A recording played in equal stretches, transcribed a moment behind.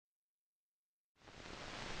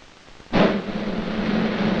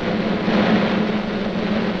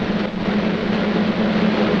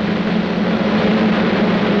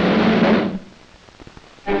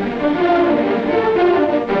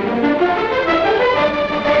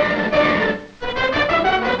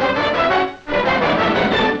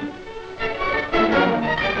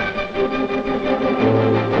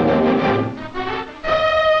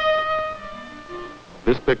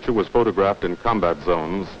picture was photographed in combat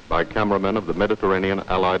zones by cameramen of the Mediterranean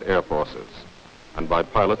Allied Air Forces and by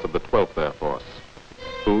pilots of the 12th Air Force,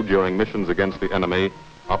 who, during missions against the enemy,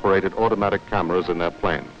 operated automatic cameras in their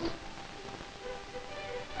planes.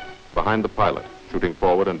 Behind the pilot, shooting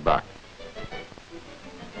forward and back.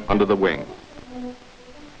 Under the wing.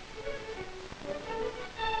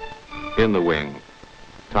 In the wing,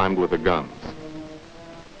 timed with the guns.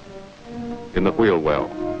 In the wheel well.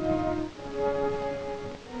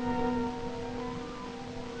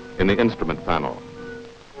 In the instrument panel,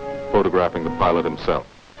 photographing the pilot himself.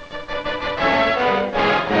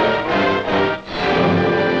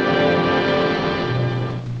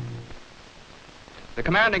 The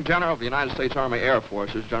commanding general of the United States Army Air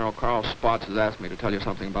Forces, General Carl Spaatz, has asked me to tell you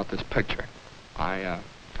something about this picture. I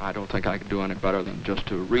don't think I could do any better than just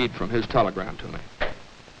to read from his telegram to me.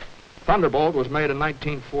 Thunderbolt was made in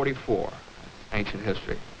 1944, ancient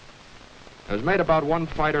history. It was made about one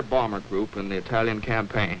fighter bomber group in the Italian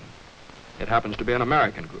campaign. It happens to be an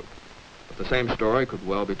American group. But the same story could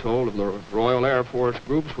well be told of the Royal Air Force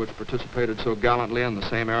groups which participated so gallantly in the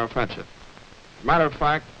same air offensive. As a matter of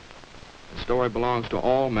fact, the story belongs to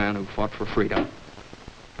all men who fought for freedom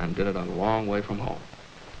and did it a long way from home.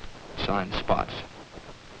 Signed, Spaatz.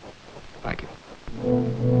 Thank you.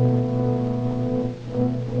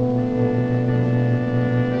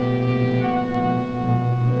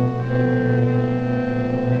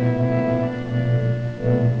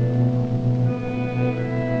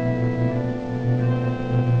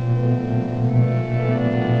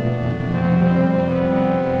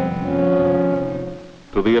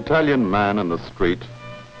 To the Italian man in the street,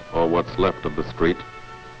 or what's left of the street,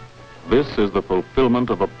 this is the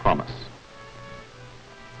fulfillment of a promise.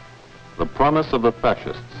 The promise of the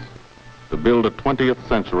fascists to build a 20th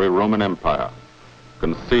century Roman Empire,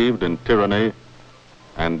 conceived in tyranny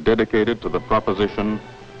and dedicated to the proposition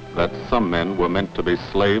that some men were meant to be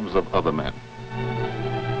slaves of other men.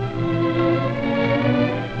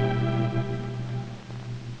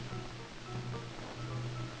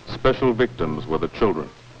 Special victims were the children.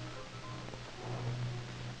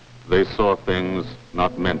 They saw things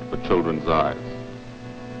not meant for children's eyes.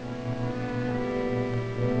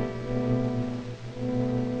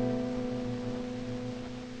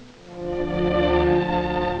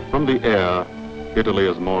 From the air, Italy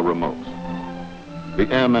is more remote. The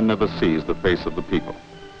airman never sees the face of the people,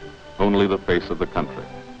 only the face of the country.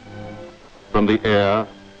 From the air,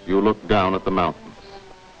 you look down at the mountains.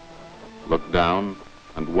 Look down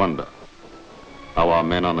and wonder how our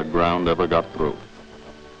men on the ground ever got through.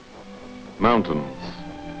 Mountains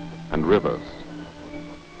and rivers.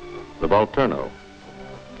 The Volturno,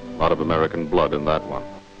 a lot of American blood in that one.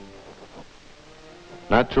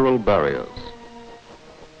 Natural barriers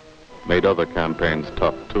made other campaigns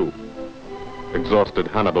tough too. Exhausted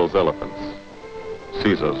Hannibal's elephants,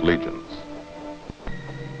 Caesar's legions.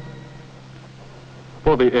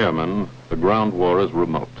 For the airmen, the ground war is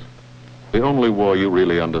remote. The only war you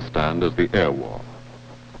really understand is the air war.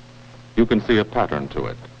 You can see a pattern to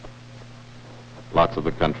it. Lots of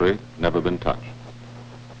the country never been touched.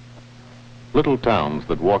 Little towns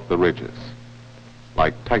that walk the ridges,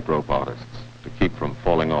 like tightrope artists to keep from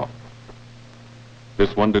falling off.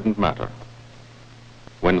 This one didn't matter.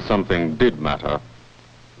 When something did matter,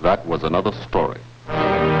 that was another story.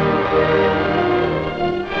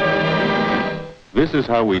 This is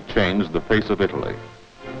how we changed the face of Italy,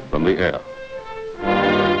 from the air.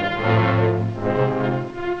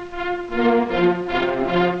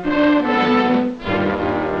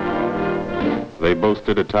 They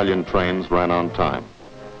boasted Italian trains ran on time.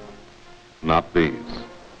 Not these.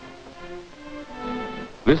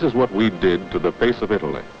 This is what we did to the face of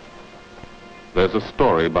Italy. There's a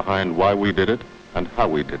story behind why we did it and how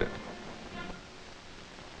we did it.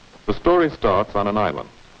 The story starts on an island,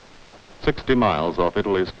 60 miles off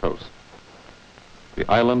Italy's coast. The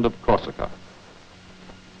island of Corsica.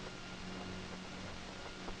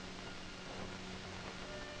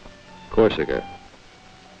 Corsica.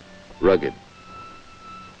 Rugged.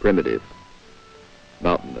 Primitive.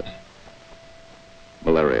 Mountainous.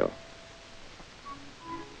 Malarial.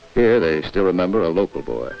 Here they still remember a local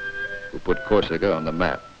boy who put Corsica on the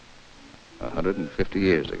map 150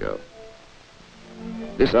 years ago.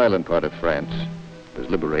 This island part of France was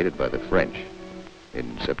liberated by the French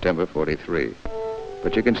in September 43.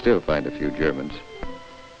 But you can still find a few Germans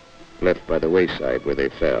left by the wayside where they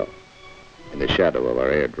fell, in the shadow of our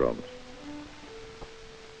airdromes.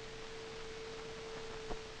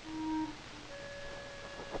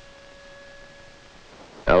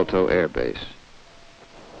 Alto Air Base.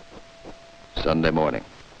 Sunday morning.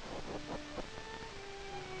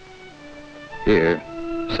 Here,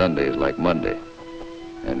 Sunday is like Monday,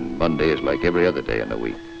 and Monday is like every other day in the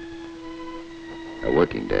week. A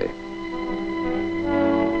working day.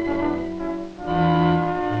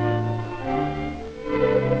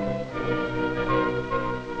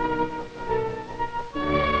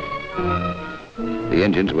 The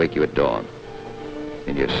engines wake you at dawn.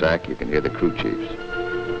 In your sack, you can hear the crew chiefs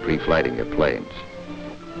pre-flighting your planes,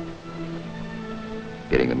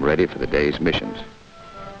 getting them ready for the day's missions.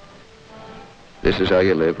 This is how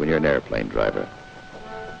you live when you're an airplane driver,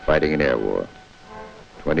 fighting an air war,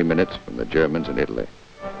 20 minutes from the Germans in Italy.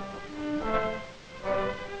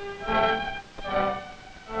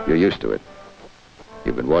 You're used to it.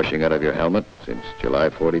 You've been washing out of your helmet since July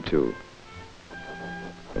 42.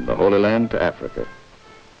 From the Holy Land to Africa,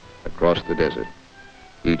 across the desert,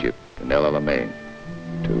 Egypt and El Alamein,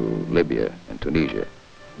 to Libya and Tunisia.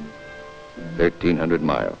 1,300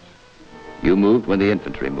 miles. You moved when the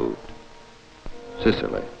infantry moved.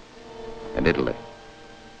 Sicily and Italy.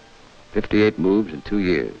 58 moves in 2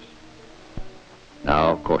 years.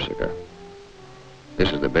 Now Corsica.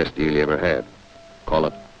 This is the best deal you ever had. Call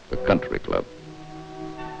it the country club.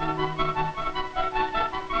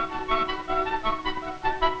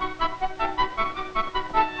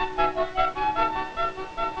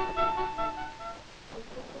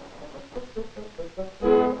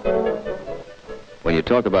 When you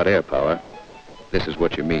talk about air power, this is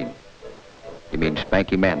what you mean. You mean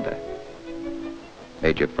Spanky Manda.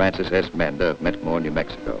 Major Francis S. Manda of Metmore, New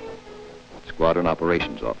Mexico. Squadron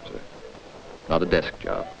operations officer. Not a desk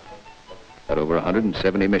job. Got over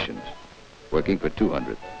 170 missions, working for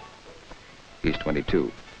 200. He's 22.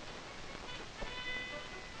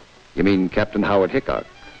 You mean Captain Howard Hickok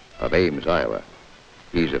of Ames, Iowa.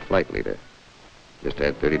 He's a flight leader. Just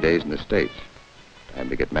had 30 days in the States. Time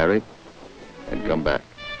to get married and come back.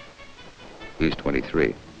 He's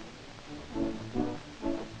 23.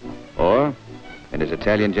 Or, in his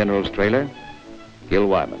Italian general's trailer, Gil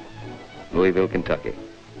Wymond, Louisville, Kentucky.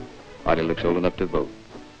 Hardly looks old enough to vote,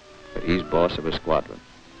 but he's boss of a squadron.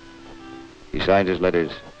 He signs his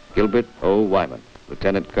letters, Gilbert O. Wymond,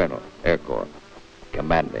 Lieutenant Colonel, Air Corps,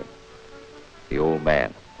 commanding. The old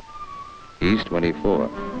man. He's 24.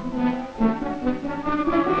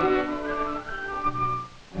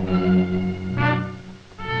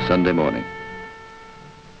 Sunday morning.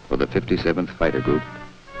 For the 57th Fighter Group,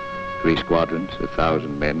 3 squadrons,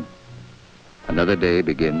 1,000 men, another day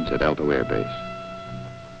begins at Alto Air Base.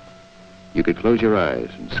 You could close your eyes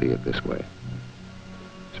and see it this way.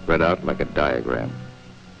 Spread out like a diagram.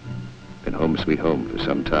 Been home sweet home for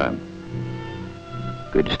some time.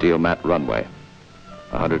 Good steel mat runway,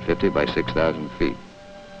 150 by 6,000 feet.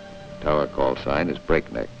 Tower call sign is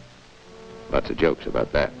breakneck. Lots of jokes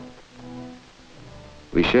about that.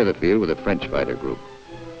 We share the field with a French fighter group.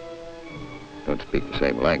 Don't speak the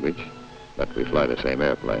same language, but we fly the same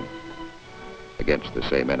airplane against the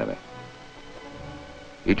same enemy.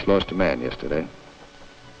 Each lost a man yesterday.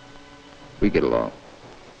 We get along.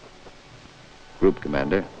 Group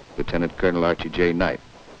commander, Lieutenant Colonel Archie J. Knight,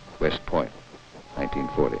 West Point,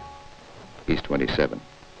 1940. He's 27.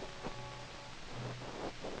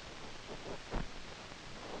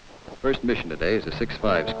 First mission today is a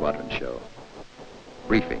 6-5 squadron show.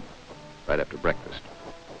 Briefing, right after breakfast.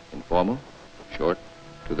 Informal, short,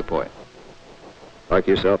 to the point. Park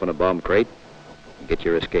yourself in a bomb crate and get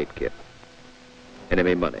your escape kit.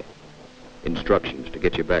 Enemy money. Instructions to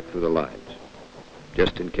get you back through the lines,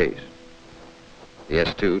 just in case. The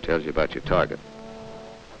S2 tells you about your target.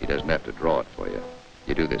 He doesn't have to draw it for you.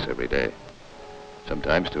 You do this every day.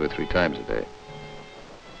 Sometimes 2 or 3 times a day.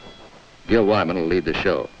 Gil Wymond will lead the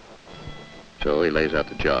show. So he lays out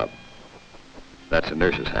the job. That's a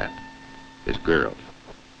nurse's hat. His girl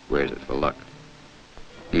wears it for luck.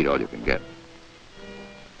 Eat all you can get.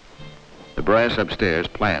 The brass upstairs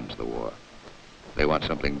plans the war. They want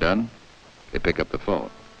something done, they pick up the phone.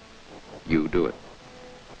 You do it.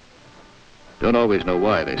 Don't always know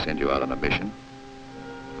why they send you out on a mission.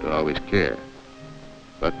 Don't always care.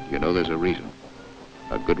 But you know there's a reason.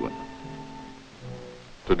 A good one.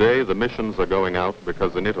 Today, the missions are going out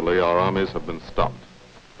because in Italy our armies have been stopped,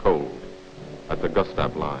 cold, at the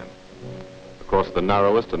Gustav Line, across the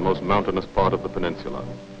narrowest and most mountainous part of the peninsula.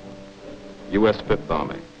 U.S. 5th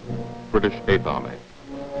Army, British 8th Army,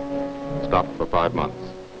 stopped for 5 months.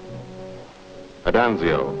 At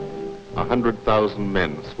Anzio, 100,000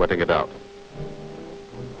 men sweating it out.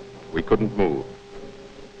 We couldn't move.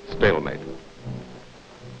 Stalemate.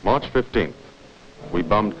 March 15th, we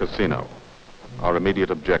bombed Casino, our immediate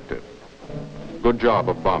objective. Good job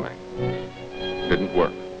of bombing. Didn't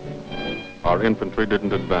work. Our infantry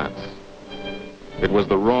didn't advance. It was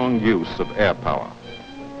the wrong use of air power.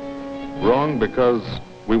 Wrong because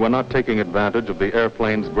we were not taking advantage of the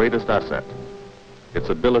airplane's greatest asset, its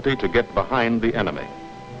ability to get behind the enemy.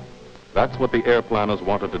 That's what the air planners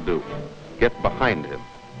wanted to do, get behind him.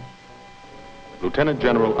 Lieutenant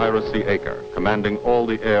General Ira C. Aker, commanding all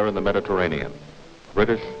the air in the Mediterranean,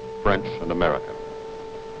 British, French, and American.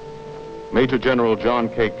 Major General John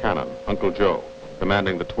K. Cannon, Uncle Joe,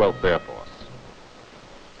 commanding the 12th Air Force.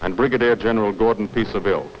 And Brigadier General Gordon P.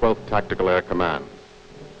 Seville, 12th Tactical Air Command,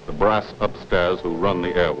 the brass upstairs who run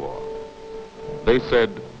the air war. They said,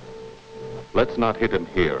 let's not hit him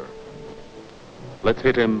here. Let's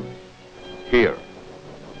hit him here.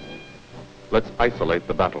 Let's isolate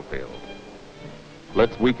the battlefield.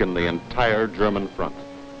 Let's weaken the entire German front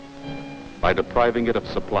by depriving it of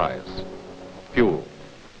supplies, fuel,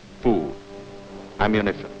 food,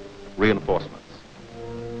 ammunition, reinforcements.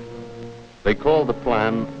 They call the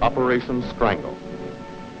plan Operation Strangle.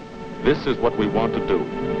 This is what we want to do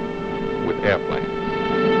with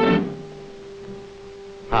airplanes.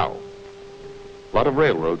 How? A lot of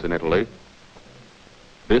railroads in Italy.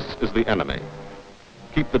 This is the enemy.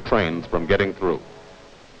 Keep the trains from getting through.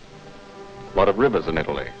 A lot of rivers in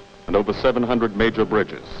Italy, and over 700 major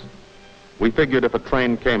bridges. We figured if a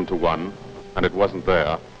train came to one, and it wasn't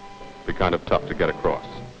there, it'd be kind of tough to get across.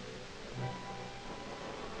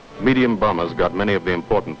 Medium bombers got many of the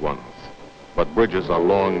important ones, but bridges are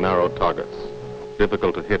long, narrow targets,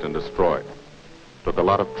 difficult to hit and destroy. Took a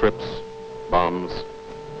lot of trips, bombs,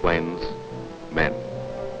 planes, men.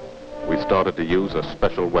 We started to use a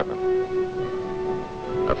special weapon.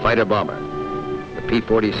 A fighter bomber, the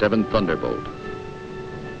P-47 Thunderbolt.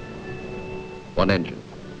 One engine,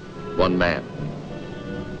 one man,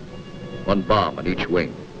 one bomb on each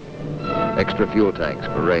wing, extra fuel tanks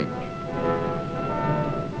for range.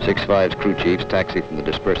 6-5's crew chiefs taxi from the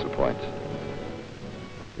dispersal points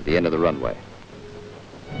to the end of the runway.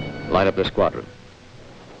 Line up the squadron.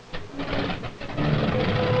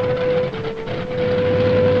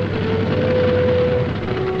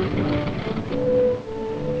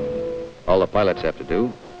 All the pilots have to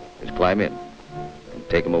do is climb in and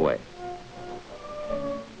take them away.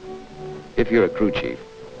 If you're a crew chief,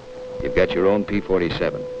 you've got your own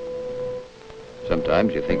P-47.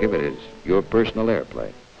 Sometimes you think of it as your personal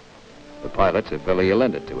airplane. The pilot's a fellow you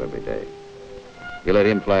lend it to every day. You let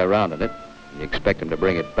him fly around in it, and you expect him to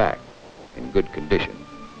bring it back in good condition.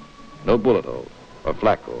 No bullet holes or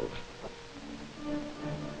flak holes.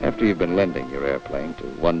 After you've been lending your airplane to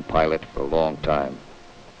one pilot for a long time,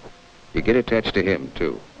 you get attached to him,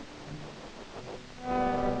 too.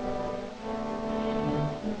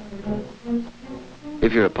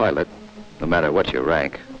 If you're a pilot, no matter what your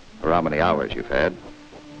rank or how many hours you've had,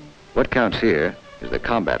 what counts here is the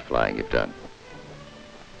combat flying you've done.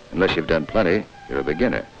 Unless you've done plenty, you're a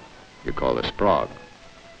beginner. You're called a sprog.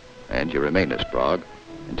 And you remain a sprog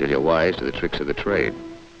until you're wise to the tricks of the trade.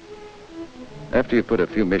 After you put a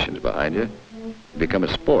few missions behind you, you become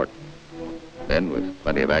a sport. Then, with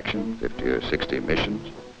plenty of action, 50 or 60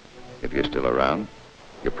 missions, if you're still around,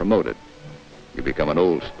 you're promoted. You become an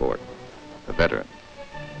old sport, a veteran.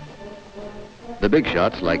 The big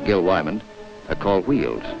shots, like Gil Wymond, are called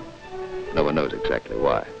wheels. No one knows exactly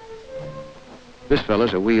why. This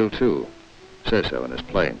fella's a wheel, too. Says so in his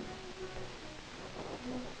plane.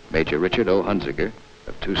 Major Richard O. Hun Hunter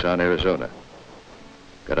of Tucson, Arizona.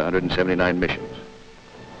 Got 179 missions.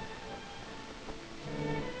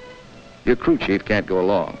 Your crew chief can't go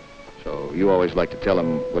along, so you always like to tell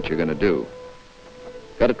him what you're going to do.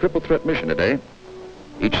 Got a triple threat mission today.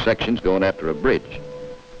 Each section's going after a bridge.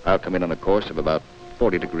 I'll come in on a course of about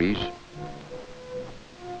 40 degrees.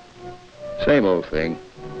 Same old thing.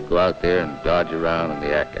 Go out there and dodge around in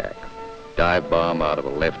the ack-ack. Dive bomb out of a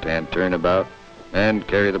left-hand turnabout and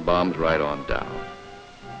carry the bombs right on down.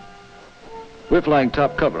 We're flying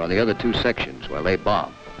top cover on the other two sections while they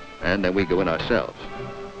bomb, and then we go in ourselves.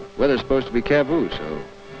 Weather's supposed to be Cavoo, so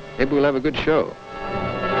maybe we'll have a good show.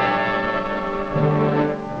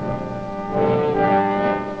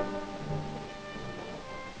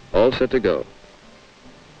 All set to go.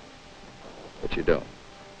 But you don't.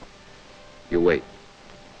 You wait.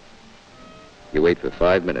 You wait for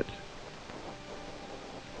 5 minutes.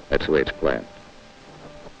 That's the way it's planned.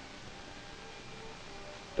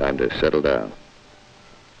 Time to settle down.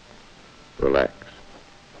 Relax.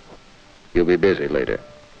 You'll be busy later.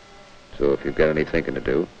 So if you've got any thinking to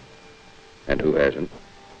do, and who hasn't,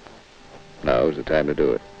 now's the time to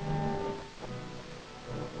do it.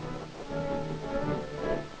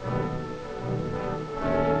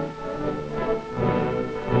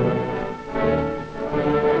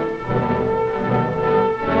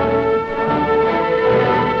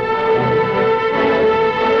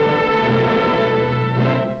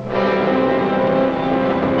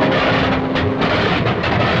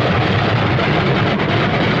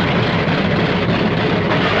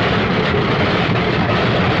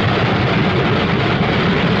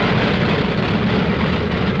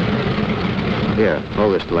 Here,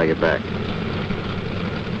 hold this till I get back.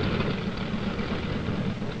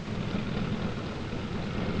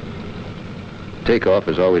 Takeoff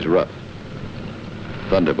is always rough.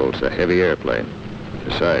 Thunderbolt's a heavy airplane.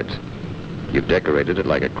 Besides, you've decorated it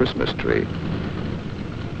like a Christmas tree.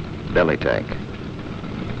 Belly tank,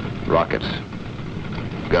 rockets,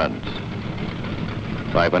 guns,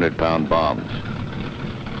 500-pound bombs,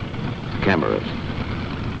 cameras.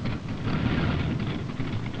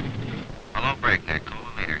 Hello, Breakneck. Cola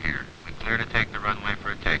leader here. We clear to take the runway for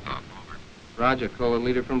a takeoff. Over. Roger, Cola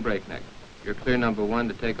leader from Breakneck. You're clear number 1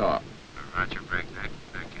 to take off. Roger, Breakneck.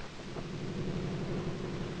 Thank you.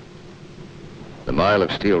 The mile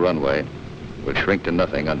of steel runway will shrink to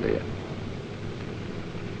nothing under you.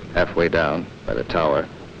 Halfway down, by the tower,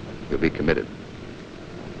 you'll be committed.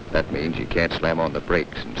 That means you can't slam on the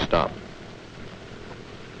brakes and stop.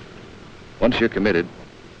 Once you're committed,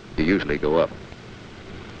 you usually go up.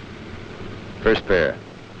 First pair,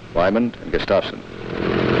 Wymond and Gustafson.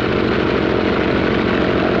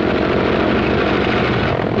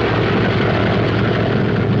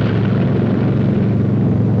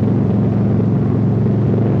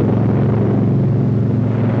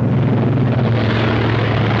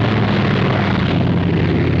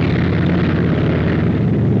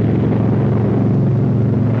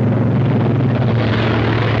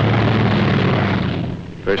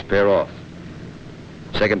 First pair off.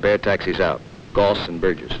 Second pair taxis out. Goss and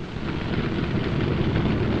Burgess.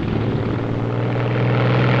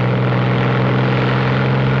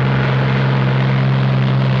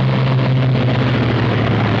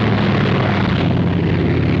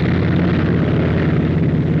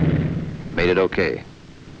 Made it okay.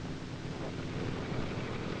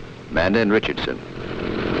 Manda and Richardson.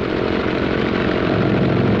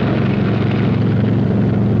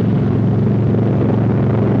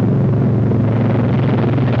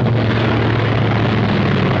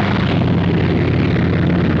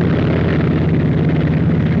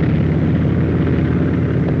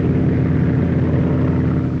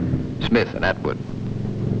 Smith and Atwood.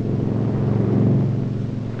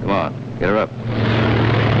 Come on, get her up.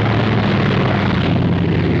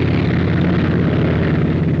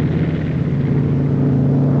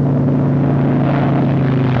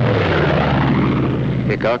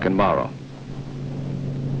 Hickok and Morrow.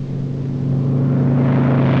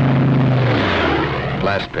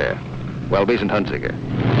 Last pair, Welby's and Hunziker.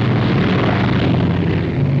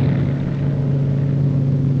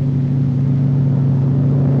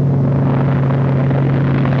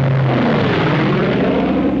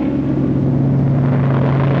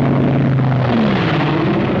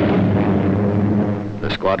 The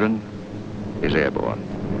squadron is airborne.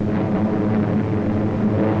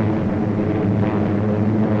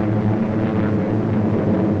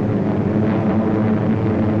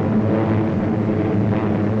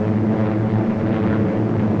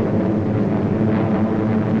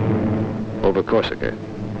 Over Corsica,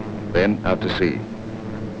 then out to sea,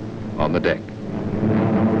 on the deck.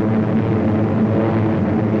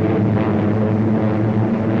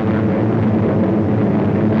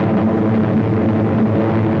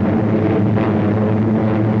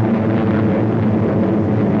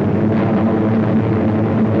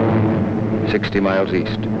 Miles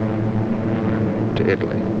east to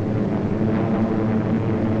Italy.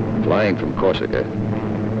 Flying from Corsica,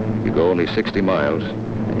 you go only 60 miles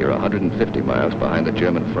and you're 150 miles behind the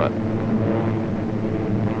German front.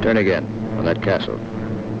 Turn again on that castle.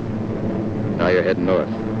 Now you're heading north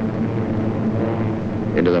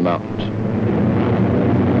into the mountains.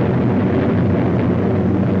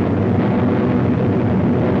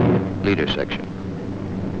 Leader section,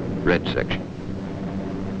 red section,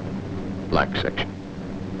 black section.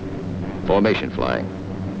 Formation flying,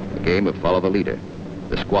 a game of follow the leader,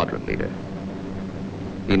 the squadron leader.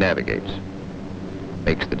 He navigates,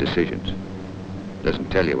 makes the decisions. Doesn't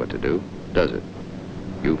tell you what to do, does it?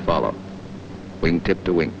 You follow, wingtip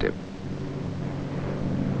to wingtip.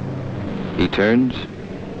 He turns,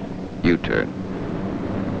 you turn.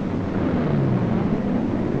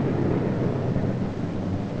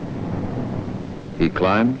 He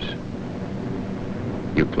climbs,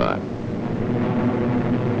 you climb.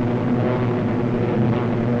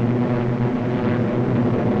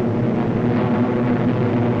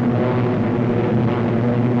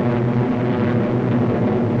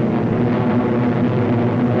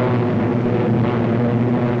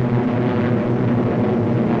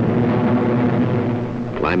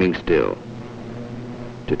 Climbing still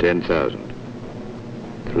to 10,000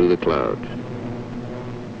 through the clouds.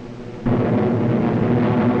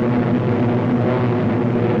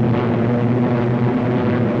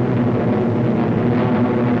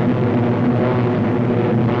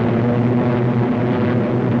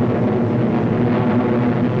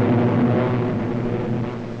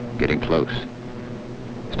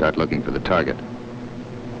 start looking for the target.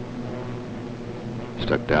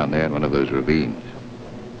 Stuck down there in one of those ravines.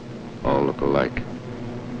 All look alike.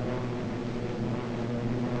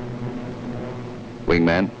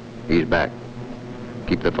 Wingman, he's back.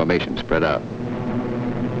 Keep the formation spread out.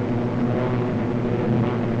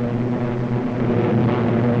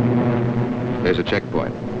 There's a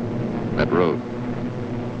checkpoint. That road.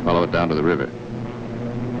 Follow it down to the river.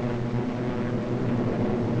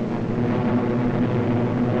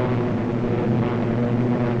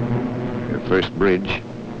 Your first bridge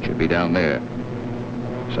should be down there.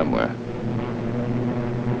 Somewhere.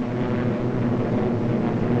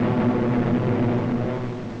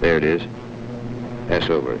 There it is. Pass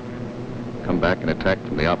over it. Come back and attack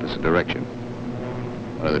from the opposite direction.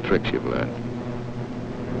 One of the tricks you've learned.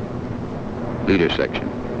 Leader section.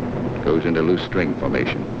 Goes into loose string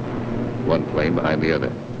formation. One plane behind the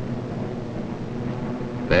other.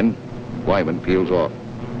 Then, Wymond peels off.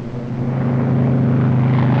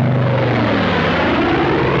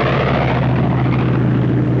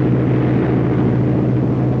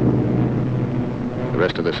 The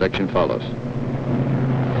rest of the section follows.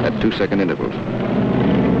 At 2-second intervals.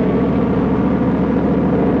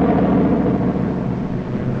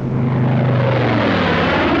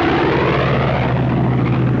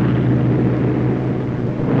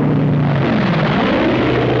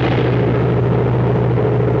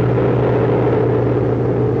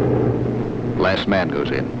 Last man goes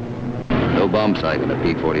in. No bomb sight in the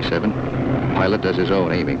P-47. Pilot does his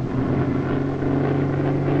own aiming.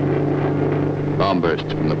 Bomb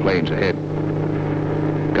bursts from the planes ahead.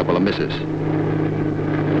 Couple of misses.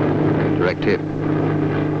 Direct hit.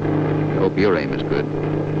 I hope your aim is good.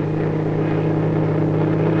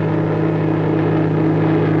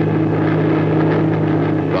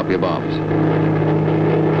 Drop your bombs.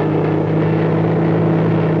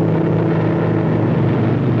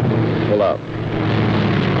 Pull out.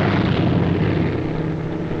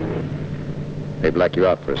 They black you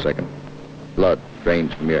out for a second. Blood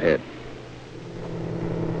drains from your head.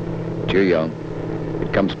 But you're young.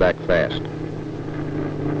 It comes back fast.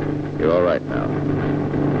 You're all right now.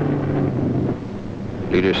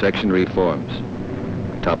 Leader section reforms.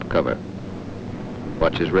 Top cover.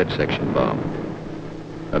 Watch his red section bomb.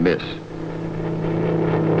 A miss.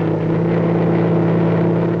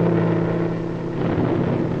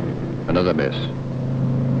 Another miss.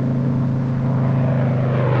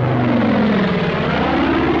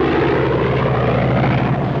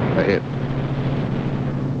 A hit.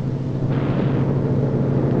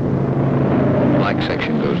 Black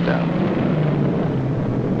section goes down.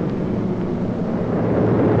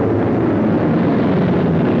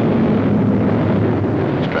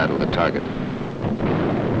 Straddle the target.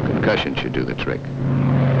 Concussion should do the trick.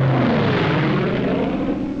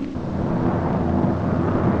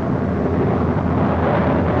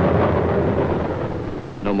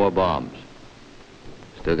 No more bombs.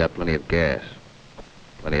 Still got plenty of gas.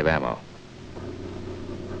 Plenty of ammo.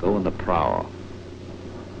 Go in the prow.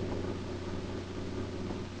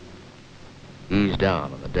 Ease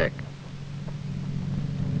down on the deck.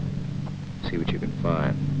 See what you can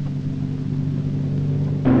find.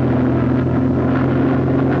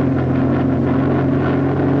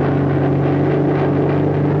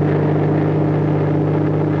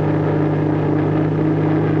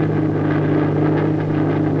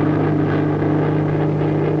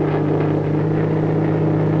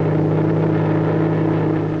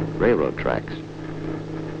 Railroad tracks.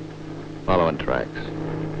 Following tracks.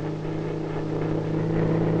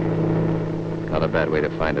 Not a bad way to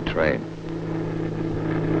find a train.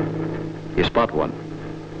 You spot one.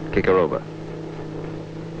 Kick her over.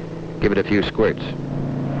 Give it a few squirts.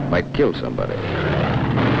 Might kill somebody.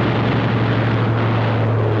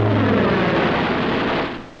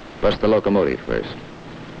 Bust the locomotive first.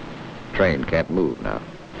 Train can't move now.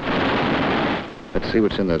 Let's see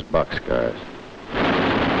what's in those boxcars.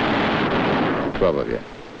 12 of you.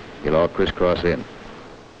 You'll all crisscross in.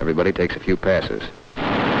 Everybody takes a few passes.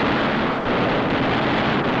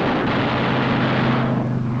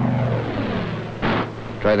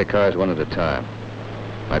 Try the cars one at a time.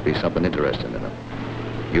 Might be something interesting in them.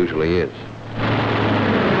 Usually is.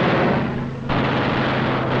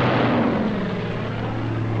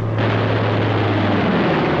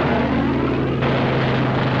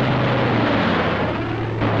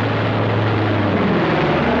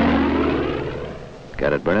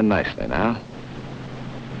 Got it burning nicely now.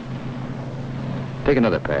 Take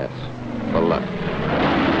another pass. For luck.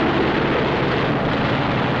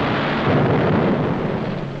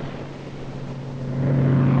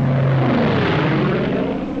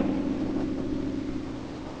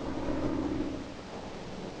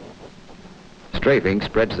 strafing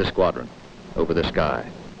spreads the squadron over the sky.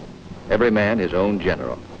 Every man his own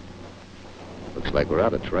general. Looks like we're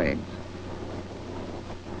out of trains.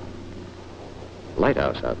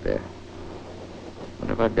 Lighthouse out there.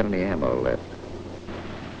 Wonder if I've got any ammo left.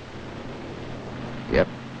 Yep.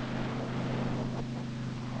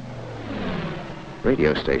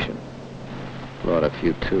 Radio station. Blow out a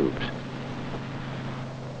few tubes.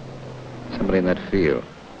 Somebody in that field.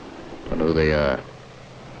 Don't know who they are.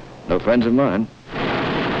 No friends of mine.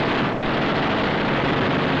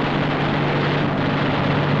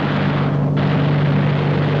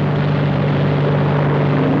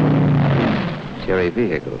 Cherry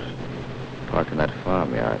vehicles parked in that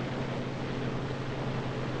farmyard.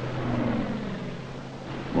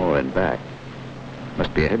 More in back.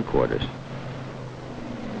 Must be a headquarters.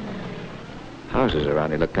 Houses around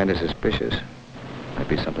here look kind of suspicious. Might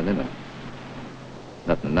be something in them.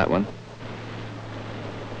 Nothing in that one.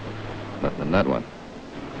 Nothing in that one.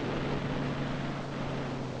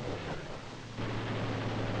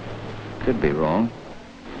 Could be wrong.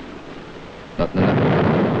 Nothing in that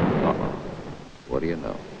one. Uh-oh. What do you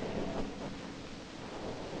know?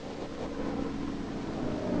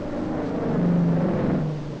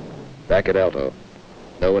 Back at Alto.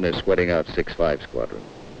 No one is sweating out 6-5 squadron.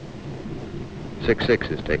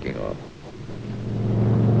 6-6 is taking off.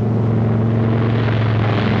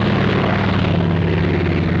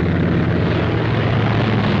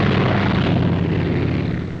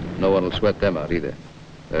 No one will sweat them out either.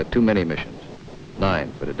 There are too many missions.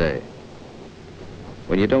 9 for today.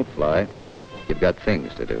 When you don't fly, you've got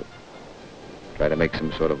things to do. Try to make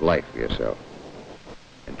some sort of life for yourself.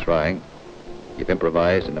 In trying, you've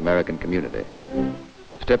improvised an American community.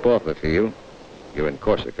 Step off the field, you're in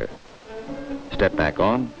Corsica. Step back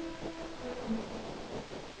on,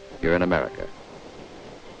 you're in America.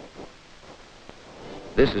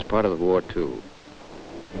 This is part of the war, too.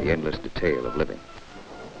 The endless detail of living.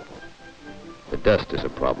 The dust is a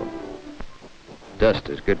problem. Dust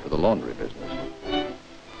is good for the laundry business.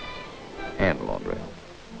 Hand laundry.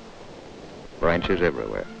 Branches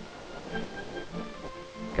everywhere.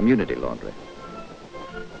 Community laundry.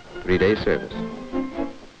 3-day service.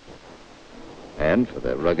 And for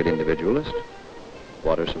the rugged individualist,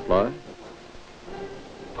 water supply,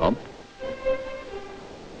 pump,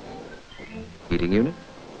 heating unit,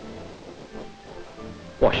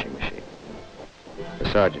 washing machine. The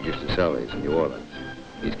sergeant used to sell these in New Orleans.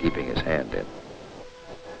 He's keeping his hand in.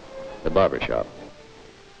 The barber shop.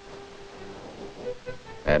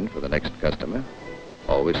 And for the next customer,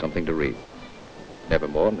 always something to read. Never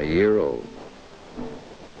more than a year old.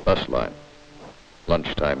 Bus line.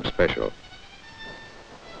 Lunchtime special.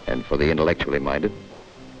 And for the intellectually minded,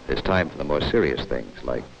 there's time for the more serious things,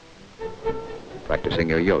 like practicing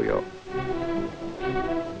your yo-yo.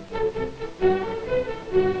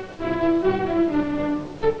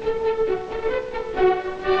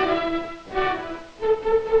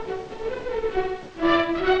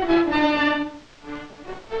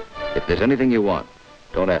 If there's anything you want,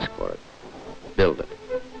 don't ask for it. Build it.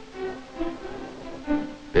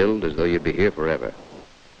 Build as though you'd be here forever,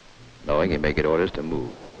 knowing you may get orders to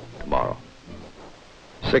move tomorrow.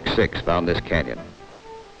 6-6 found this canyon,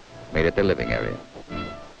 made it their living area.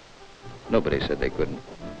 Nobody said they couldn't.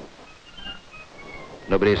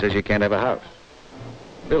 Nobody says you can't have a house.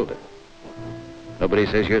 Build it. Nobody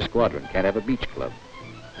says your squadron can't have a beach club.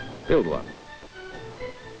 Build one.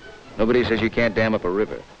 Nobody says you can't dam up a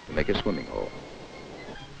river to make a swimming hole.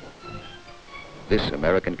 This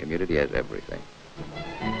American community has everything.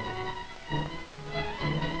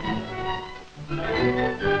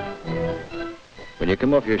 When you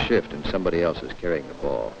come off your shift and somebody else is carrying the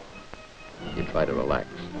ball, you try to relax,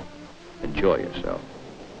 enjoy yourself.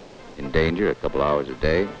 In danger a couple hours a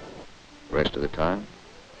day, the rest of the time,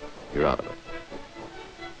 you're out of it.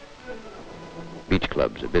 Beach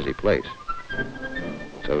club's a busy place.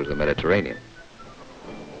 So is the Mediterranean.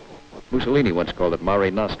 Mussolini once called it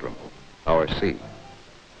Mare Nostrum, our sea.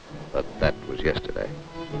 But that was yesterday.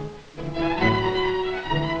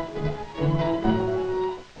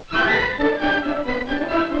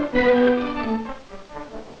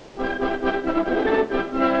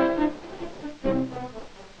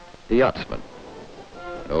 The yachtsman.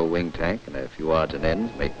 An old wing tank and a few odds and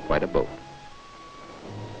ends make quite a boat.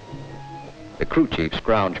 The crew chief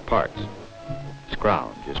scrounge parts.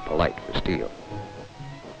 Scrounge is polite for steel.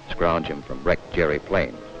 Scrounge him from wrecked Jerry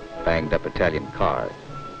planes, banged up Italian cars,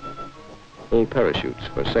 old parachutes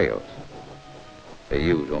for sails. They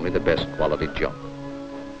use only the best quality junk.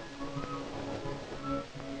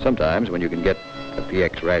 Sometimes when you can get a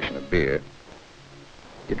PX ration of beer,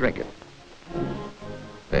 you drink it.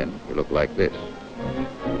 Then you look like this.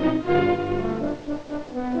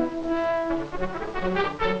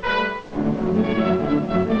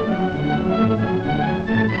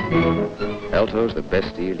 Alto's the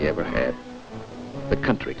best deal you ever had. The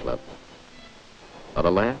country club. Not a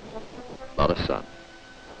laugh, not a sun.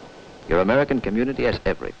 Your American community has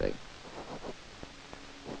everything.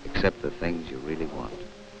 Except the things you really want.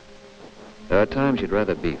 There are times you'd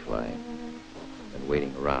rather be flying than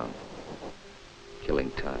waiting around,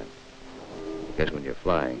 killing time. Because when you're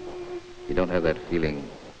flying, you don't have that feeling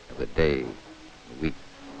of the day, the week,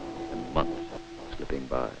 and month slipping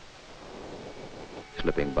by.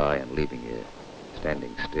 Slipping by and leaving you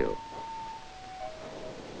standing still.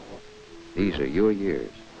 These are your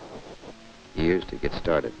years. Years to get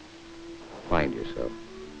started, find yourself,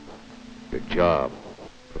 your job,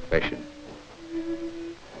 profession,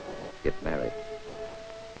 get married,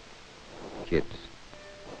 kids,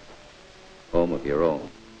 home of your own.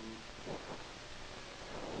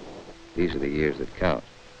 These are the years that count.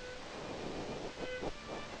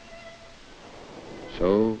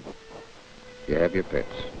 So, you have your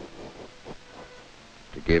pets,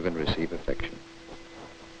 to give and receive affection.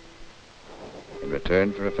 In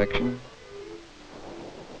return for affection,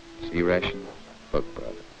 sea rations, bug powder.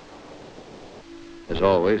 As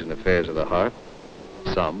always in affairs of the heart,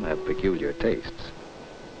 some have peculiar tastes.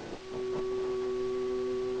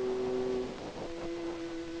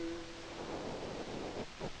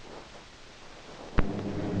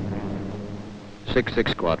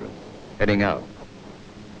 Six Squadron, heading out.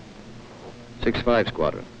 6-5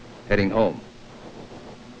 Squadron, heading home.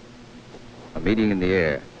 A meeting in the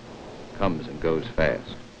air comes and goes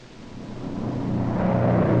fast.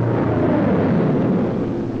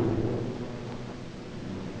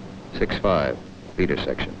 6-5, leader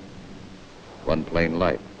section. One plane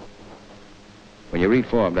light. When you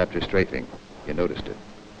reformed after strafing, you noticed it.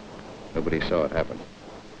 Nobody saw it happen.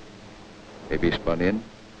 Maybe spun in,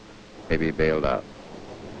 maybe bailed out.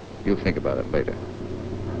 You'll think about it later.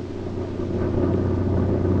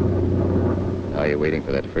 Now you're waiting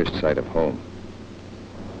for that first sight of home.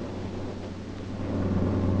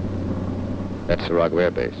 That's Sarago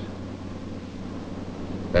Air Base.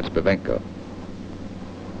 That's Bavenko.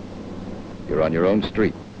 You're on your own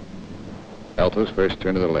street. Alto's first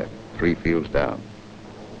turn to the left, 3 fields down.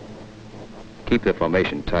 Keep the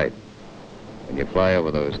formation tight. When you fly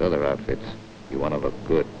over those other outfits, you want to look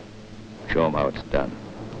good. Show them how it's done.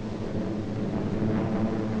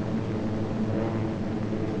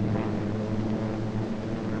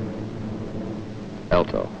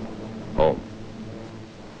 Alto, home.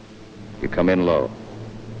 You come in low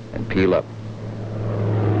and peel up.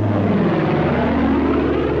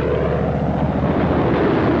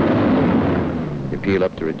 You peel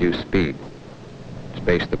up to reduce speed.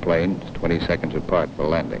 Space the planes 20 seconds apart for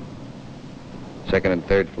landing. Second and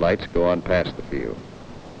third flights go on past the field.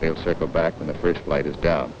 They'll circle back when the first flight is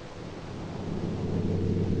down.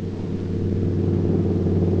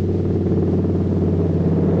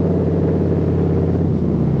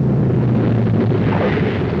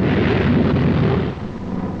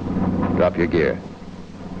 Drop your gear.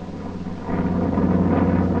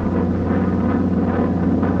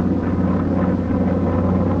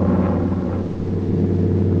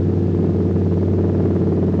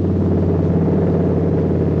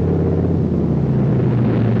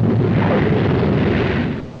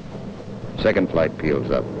 Second flight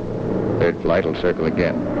peels up. Third flight will circle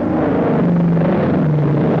again.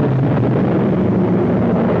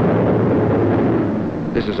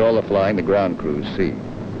 This is all the flying the ground crews see.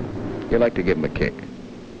 You like to give them a kick.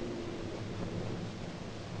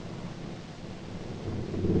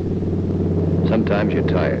 Sometimes you're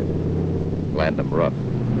tired. Land them rough.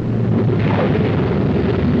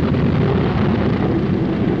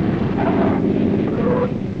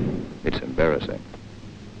 It's embarrassing.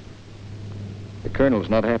 The colonel's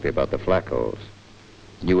not happy about the flak holes.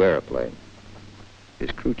 New airplane.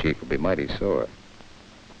 His crew chief will be mighty sore.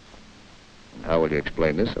 And how will you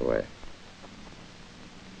explain this away?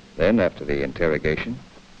 Then, after the interrogation,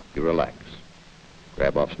 you relax.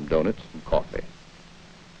 Grab off some donuts and coffee.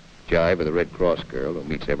 Jive with a Red Cross girl who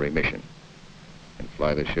meets every mission. And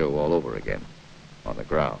fly the show all over again, on the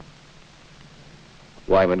ground.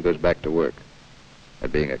 Wymond goes back to work,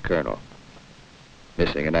 at being a colonel.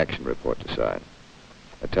 Missing an action report to sign.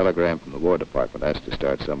 A telegram from the War Department has to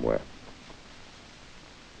start somewhere.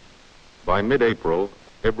 By mid-April,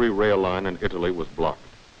 every rail line in Italy was blocked.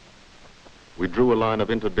 We drew a line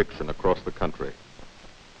of interdiction across the country.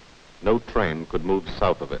 No train could move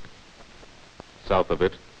south of it. South of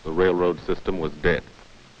it, the railroad system was dead.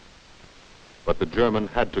 But the German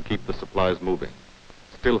had to keep the supplies moving,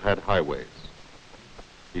 still had highways.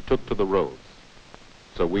 He took to the roads,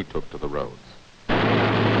 so we took to the roads.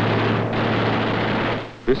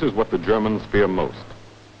 This is what the Germans fear most.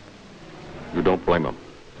 You don't blame them.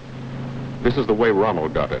 This is the way Rommel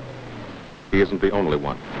got it. He isn't the only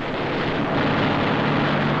one.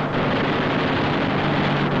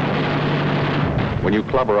 When you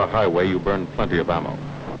clobber a highway, you burn plenty of ammo.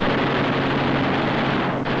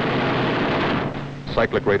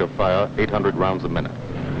 Cyclic rate of fire, 800 rounds a minute.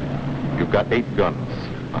 You've got 8 guns,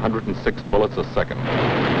 106 bullets a second.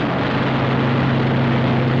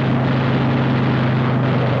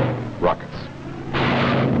 Rockets.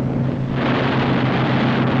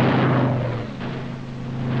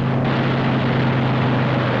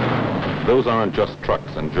 Those aren't just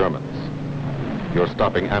trucks and Germans. You're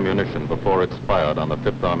stopping ammunition before it's fired on the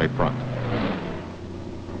Fifth Army front.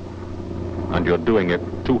 And you're doing it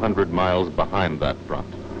 200 miles behind that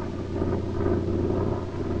front.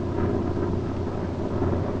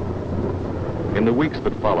 In the weeks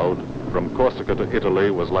that followed, from Corsica to Italy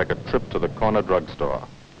was like a trip to the corner drugstore.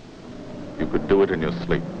 You could do it in your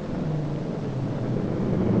sleep.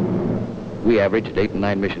 We averaged 8 and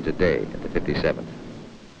 9 missions a day at the 57th.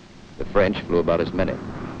 The French flew about as many.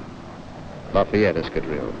 Lafayette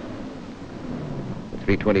Escadrille, the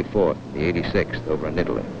 324th, the 86th over in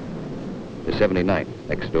Italy, the 79th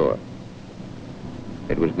next door.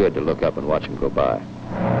 It was good to look up and watch them go by.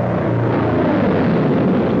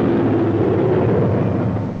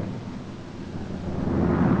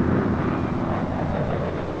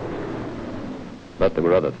 But there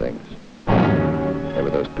were other things. There were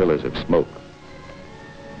those pillars of smoke.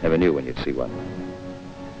 Never knew when you'd see one.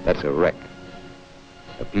 That's a wreck.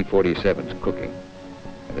 A P-47's cooking,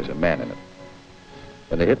 and there's a man in it.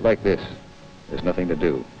 When they hit like this, there's nothing to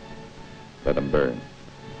do. Let them burn,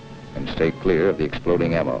 and stay clear of the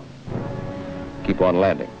exploding ammo. Keep on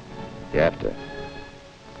landing. You have to.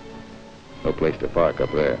 No place to park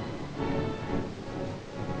up there.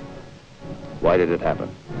 Why did it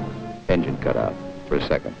happen? Engine cut out for a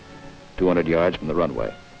second. 200 yards from the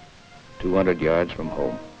runway. 200 yards from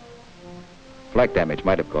home. Flak damage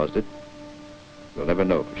might have caused it. You'll never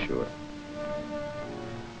know for sure.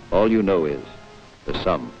 All you know is the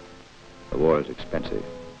sum. The war is expensive.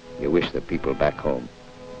 You wish the people back home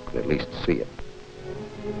could at least see it.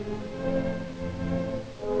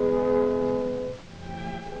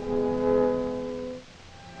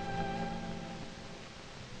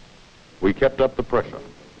 We kept up the pressure.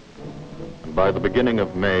 And by the beginning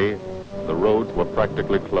of May, the roads were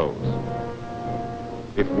practically closed.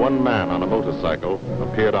 If one man on a motorcycle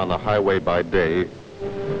appeared on the highway by day,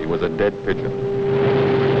 he was a dead pigeon.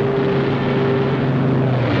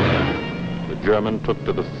 The German took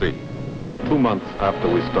to the sea. 2 months after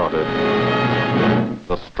we started,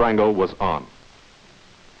 the strangle was on.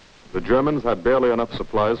 The Germans had barely enough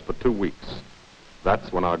supplies for 2 weeks.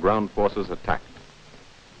 That's when our ground forces attacked.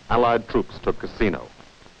 Allied troops took Casino.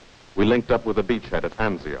 We linked up with the beachhead at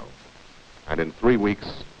Anzio. And in 3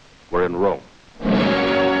 weeks, we're in Rome.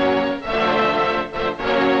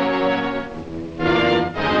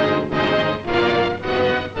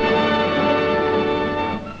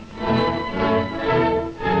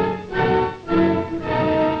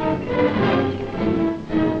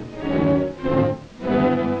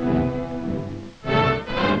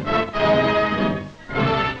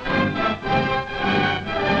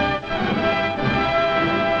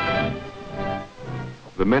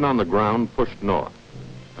 The men on the ground pushed north,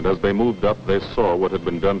 and as they moved up, they saw what had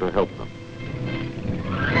been done to help them.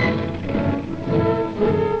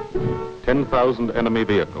 10,000 enemy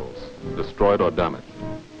vehicles, destroyed or damaged.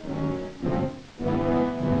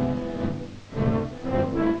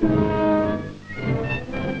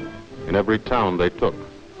 In every town they took,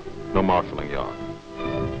 no marshalling yard.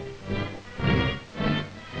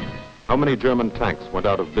 How many German tanks went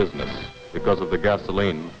out of business because of the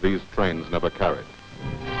gasoline these trains never carried?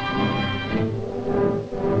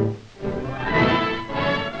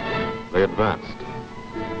 They advanced,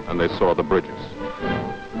 and they saw the bridges.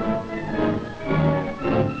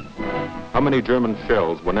 How many German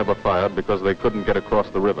shells were never fired because they couldn't get across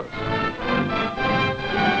the rivers?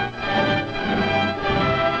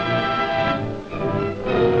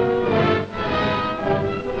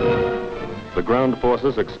 The ground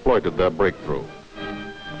forces exploited their breakthrough.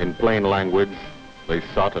 In plain language, they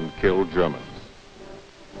shot and killed Germans.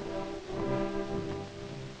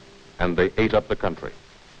 And they ate up the country.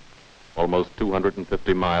 Almost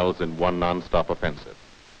 250 miles in one non-stop offensive.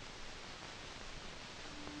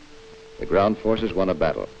 The ground forces won a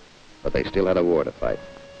battle, but they still had a war to fight,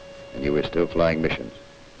 and you were still flying missions.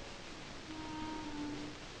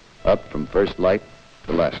 Up from first light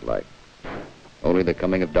The last light. Only the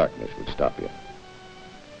coming of darkness would stop you.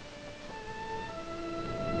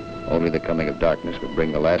 Only the coming of darkness would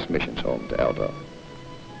bring the last missions home to Alto.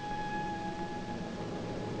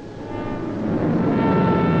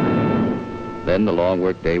 Then the long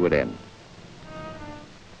work day would end.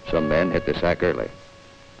 Some men hit the sack early.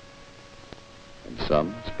 And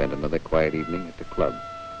some spent another quiet evening at the club.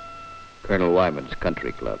 Colonel Wymond's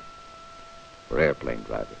Country Club for airplane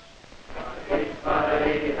drivers.